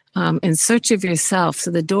in search of yourself.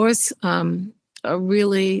 So the doors are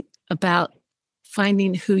really about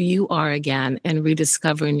finding who you are again and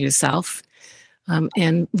rediscovering yourself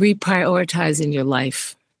and reprioritizing your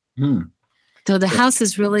life. So the house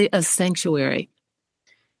is really a sanctuary.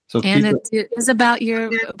 So and it is about what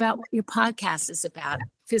your podcast is about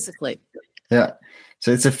physically. Yeah.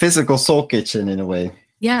 So it's a physical soul kitchen in a way.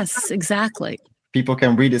 Yes, exactly. People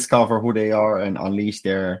can rediscover who they are and unleash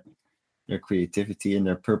their creativity and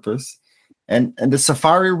their purpose. And the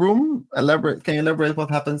safari room, can you elaborate what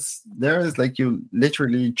happens there? It's like you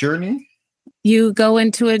literally journey? You go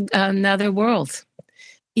into another world.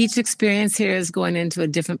 Each experience here is going into a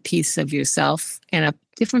different piece of yourself and a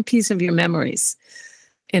different piece of your memories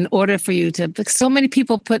in order for you to, because so many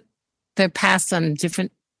people put their past in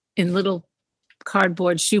little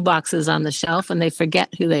cardboard shoeboxes on the shelf and they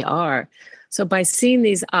forget who they are. So by seeing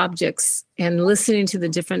these objects and listening to the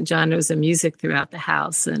different genres of music throughout the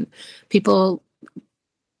house, and people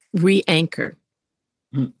re-anchor.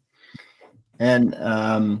 And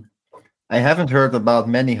I haven't heard about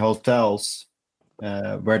many hotels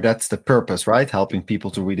where that's the purpose, right? Helping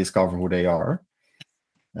people to rediscover who they are,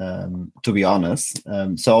 to be honest.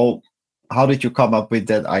 So how did you come up with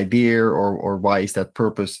that idea, or why is that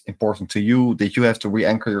purpose important to you? Did you have to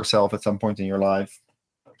re-anchor yourself at some point in your life?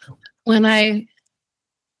 When I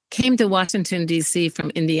came to Washington, D.C. from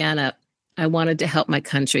Indiana, I wanted to help my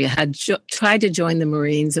country. I had tried to join the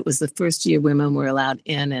Marines. It was the first year women were allowed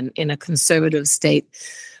in, and in a conservative state,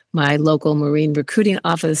 my local Marine recruiting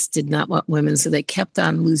office did not want women, so they kept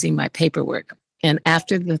on losing my paperwork. And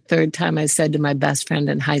after the third time, I said to my best friend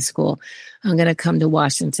in high school, I'm going to come to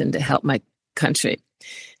Washington to help my country.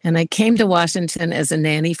 And I came to Washington as a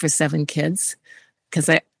nanny for 7 kids because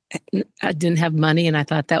I didn't have money, and I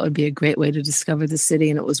thought that would be a great way to discover the city,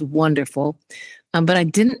 and it was wonderful. But I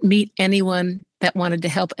didn't meet anyone that wanted to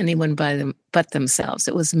help anyone but themselves.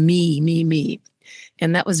 It was me.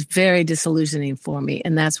 And that was very disillusioning for me.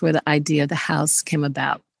 And that's where the idea of the house came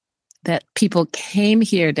about, that people came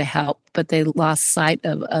here to help, but they lost sight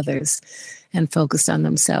of others and focused on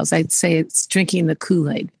themselves. I'd say it's drinking the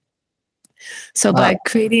Kool-Aid. So by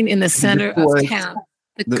creating in the center of town,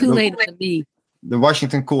 the Kool-Aid of me. The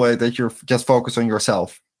Washington Kool-Aid, that you're just focused on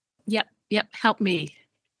yourself. Yep. Help me.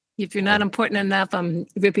 If you're not important enough, I'm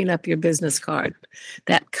ripping up your business card.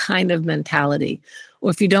 That kind of mentality. Or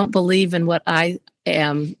if you don't believe in what I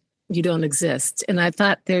am, you don't exist. And I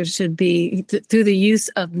thought there should be, through the use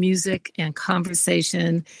of music and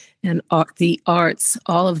conversation and the arts,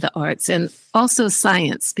 all of the arts, and also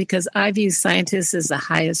science, because I view scientists as the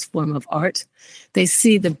highest form of art. They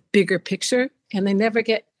see the bigger picture and they never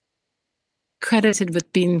get credited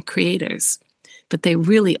with being creators, but they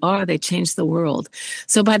really are. They change the world.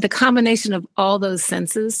 So by the combination of all those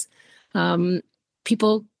senses,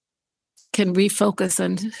 people can refocus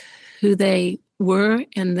on who they were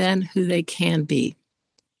and then who they can be.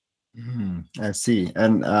 I see.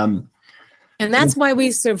 And that's why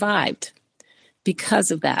we survived,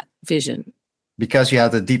 because of that vision. Because you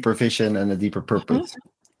had a deeper vision and a deeper purpose.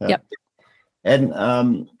 Mm-hmm. Yep. And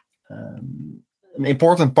an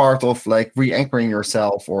important part of like re-anchoring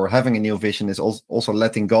yourself or having a new vision is also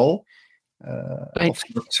letting go of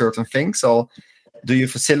certain things. So do you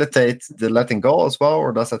facilitate the letting go as well,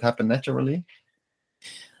 or does that happen naturally?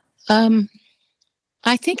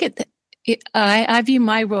 I think I view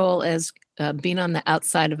my role as being on the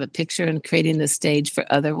outside of a picture and creating the stage for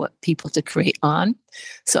other people to create on.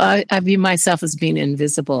 So I view myself as being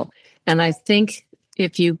invisible. And I think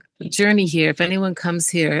if you journey here, if anyone comes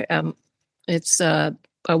here, it's our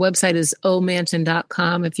website is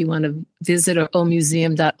omansion.com if you want to visit, or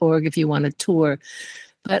omuseum.org if you want to tour.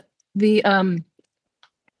 But through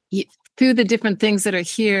the different things that are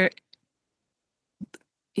here,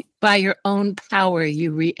 by your own power,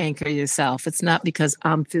 you re-anchor yourself. It's not because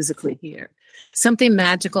I'm physically here. Something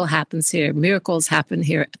magical happens here. Miracles happen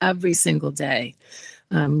here every single day.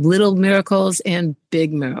 Little miracles and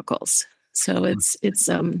big miracles. So it's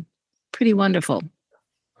pretty wonderful.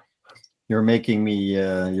 You're making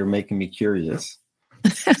me curious.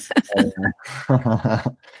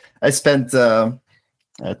 I spent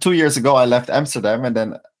 2 years ago. I left Amsterdam, and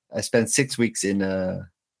then I spent 6 weeks in a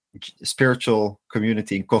spiritual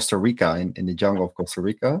community in Costa Rica, in the jungle of Costa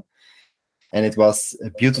Rica, and it was a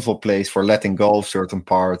beautiful place for letting go of certain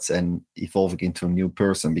parts and evolving into a new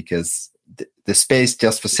person, because the space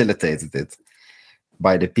just facilitated it,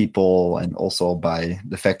 by the people and also by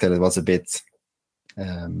the fact that it was a bit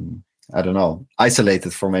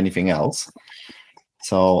isolated from anything else.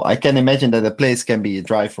 So I can imagine that a place can be a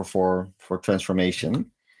driver for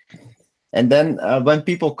transformation. And then when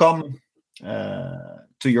people come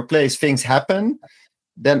to your place, things happen.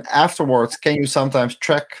 Then afterwards, can you sometimes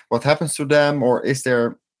track what happens to them, or is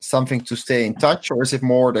there something to stay in touch, or is it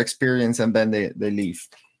more the experience and then they leave?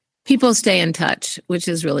 People stay in touch, which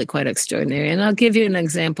is really quite extraordinary. And I'll give you an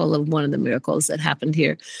example of one of the miracles that happened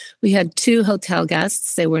here. We had 2 hotel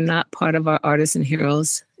guests. They were not part of our Artisan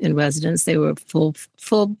Heroes in residence. They were full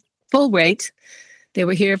rate. They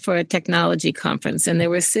were here for a technology conference, and they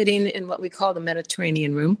were sitting in what we call the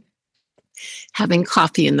Mediterranean room, having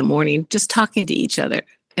coffee in the morning, just talking to each other.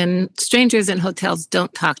 And strangers in hotels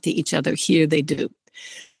don't talk to each other. Here they do.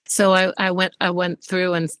 So I went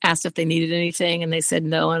through and asked if they needed anything, and they said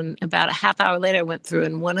no. And about a half hour later, I went through,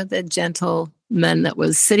 and one of the gentlemen that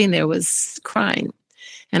was sitting there was crying.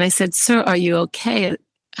 And I said, "Sir, are you okay?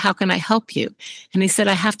 How can I help you?" And he said,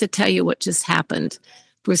 "I have to tell you what just happened.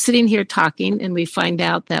 We're sitting here talking, and we find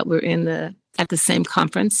out that we're at the same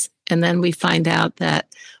conference, and then we find out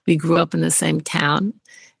that we grew up in the same town,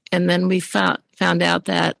 and then we found out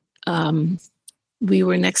that we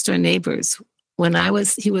were next door neighbors. When I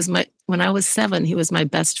was 7, he was my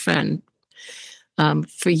best friend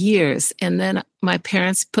for years. And then my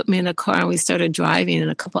parents put me in a car and we started driving. And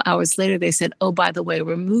a couple hours later, they said, 'Oh, by the way,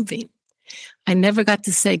 we're moving.' I never got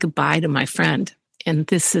to say goodbye to my friend. And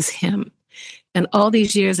this is him. And all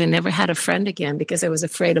these years, I never had a friend again because I was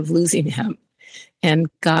afraid of losing him. And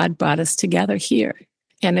God brought us together here.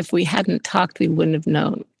 And if we hadn't talked, we wouldn't have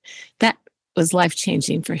known." That was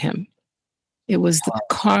life-changing for him. It was the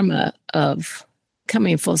karma of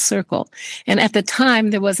coming full circle. And at the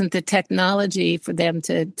time, there wasn't the technology for them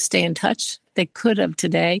to stay in touch. They could have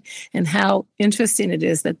today. And how interesting it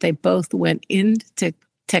is that they both went into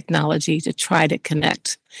technology to try to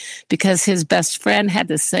connect, because his best friend had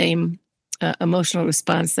the same emotional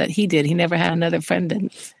response that he did. He never had another friend.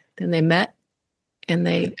 And then they met and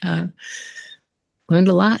they learned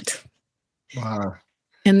a lot. Wow.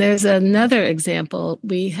 And there's another example.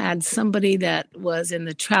 We had somebody that was in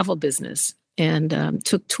the travel business and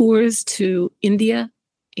took tours to India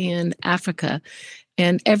and Africa.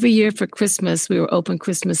 And every year for Christmas, we were open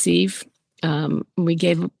Christmas Eve. We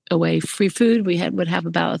gave away free food. We would have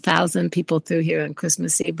about 1,000 people through here on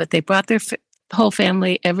Christmas Eve, but they brought their whole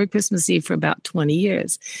family every Christmas Eve for about 20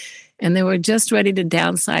 years. And they were just ready to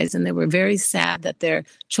downsize, and they were very sad that their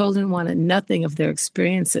children wanted nothing of their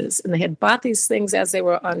experiences. And they had bought these things as they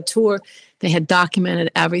were on tour. They had documented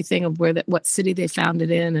everything of what city they found it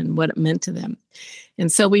in and what it meant to them.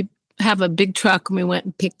 And so we have a big truck, and we went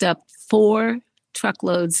and picked up 4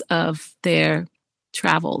 truckloads of their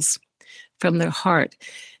travels from their heart.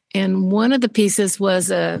 And one of the pieces was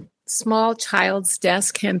a small child's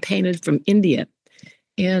desk hand-painted from India.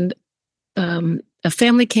 And a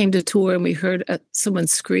family came to tour, and we heard someone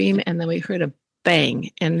scream, and then we heard a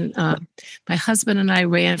bang. And my husband and I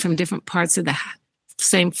ran from different parts of the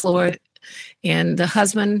same floor. And the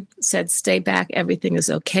husband said, "Stay back. Everything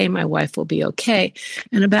is okay. My wife will be okay."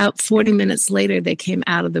 And about 40 minutes later, they came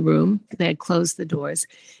out of the room. They had closed the doors.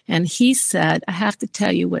 And he said, "I have to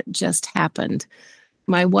tell you what just happened.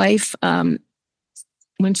 My wife,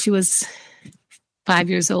 when she was 5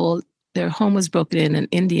 years old, their home was broken in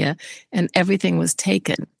India, and everything was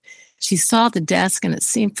taken. She saw the desk, and it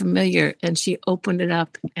seemed familiar, and she opened it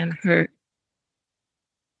up, and her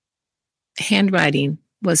handwriting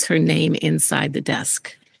was her name inside the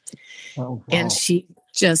desk." Oh, wow. And she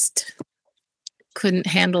just couldn't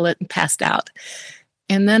handle it and passed out.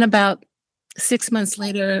 And then about 6 months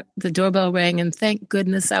later, the doorbell rang, and thank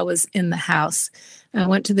goodness I was in the house. I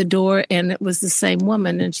went to the door, and it was the same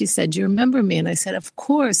woman, and she said, "Do you remember me?" And I said, "Of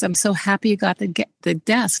course. I'm so happy you got the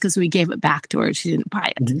desk," because we gave it back to her. She didn't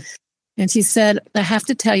buy it. Mm-hmm. And she said, "I have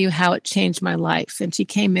to tell you how it changed my life." And she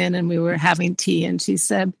came in, and we were having tea, and she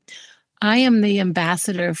said, "I am the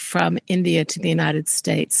ambassador from India to the United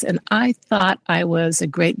States, and I thought I was a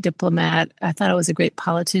great diplomat. I thought I was a great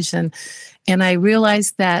politician. And I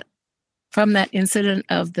realized that from that incident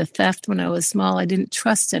of the theft when I was small, I didn't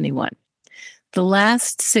trust anyone. The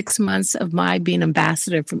last 6 months of my being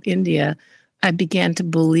ambassador from India, I began to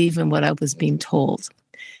believe in what I was being told.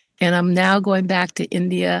 And I'm now going back to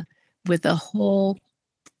India with a whole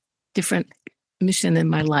different mission in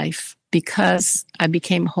my life because I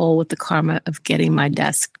became whole with the karma of getting my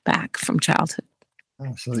desk back from childhood."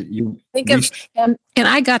 Oh, so you and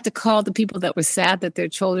I got to call the people that were sad that their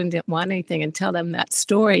children didn't want anything and tell them that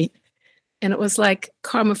story. And it was like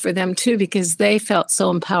karma for them too, because they felt so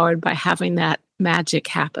empowered by having that magic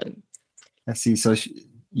happen. I see. So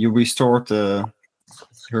you restored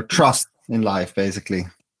her trust in life, basically.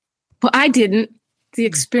 Well, I didn't. the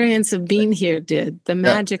experience of being here did. The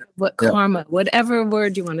magic of what karma, whatever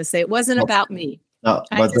word you want to say. It wasn't about me. No,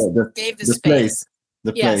 I but just gave the space.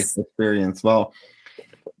 The place experience. Well,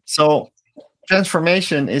 so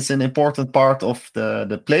transformation is an important part of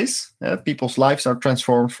the place. People's lives are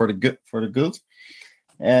transformed for the good.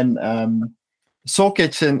 And Soul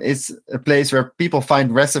Kitchen is a place where people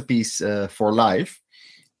find recipes for life.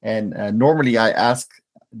 And normally I ask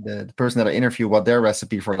the person that I interview what their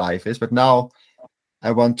recipe for life is. But now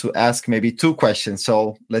I want to ask maybe two questions.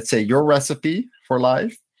 So let's say your recipe for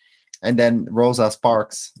life, and then Rosa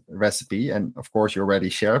Parks' recipe. And of course, you already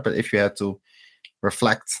shared. But if you had to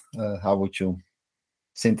reflect, how would you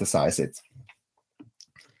synthesize it?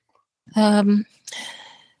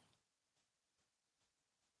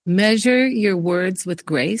 Measure your words with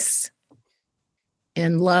grace,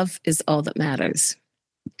 and love is all that matters.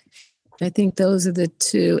 I think those are the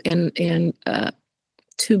two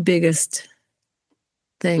two biggest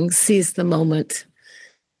things. Seize the moment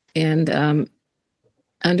and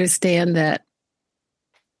understand that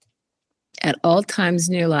at all times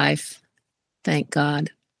in your life, thank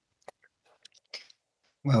God.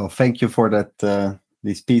 Well, thank you for that.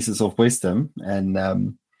 These pieces of wisdom.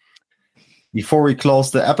 And before we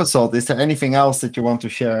close the episode, is there anything else that you want to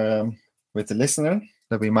share with the listener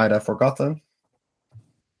that we might have forgotten?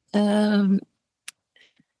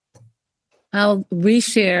 I'll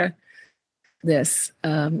reshare this.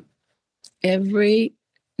 Every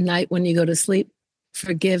night when you go to sleep,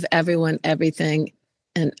 forgive everyone, everything.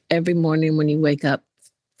 And every morning when you wake up,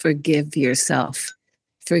 forgive yourself.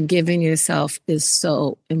 Forgiving yourself is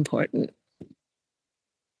so important.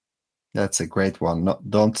 That's a great one.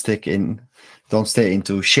 Don't stay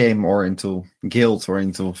into shame or into guilt or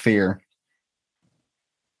into fear.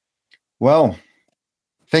 Well,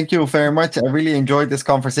 thank you very much. I really enjoyed this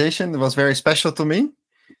conversation. It was very special to me.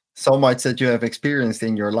 So much that you have experienced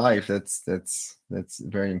in your life. That's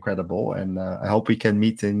very incredible. And I hope we can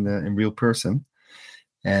meet in real person.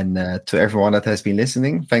 And to everyone that has been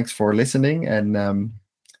listening, thanks for listening. And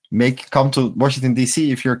come to Washington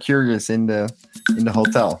D.C. if you're curious in the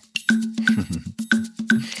hotel.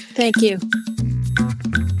 Thank you.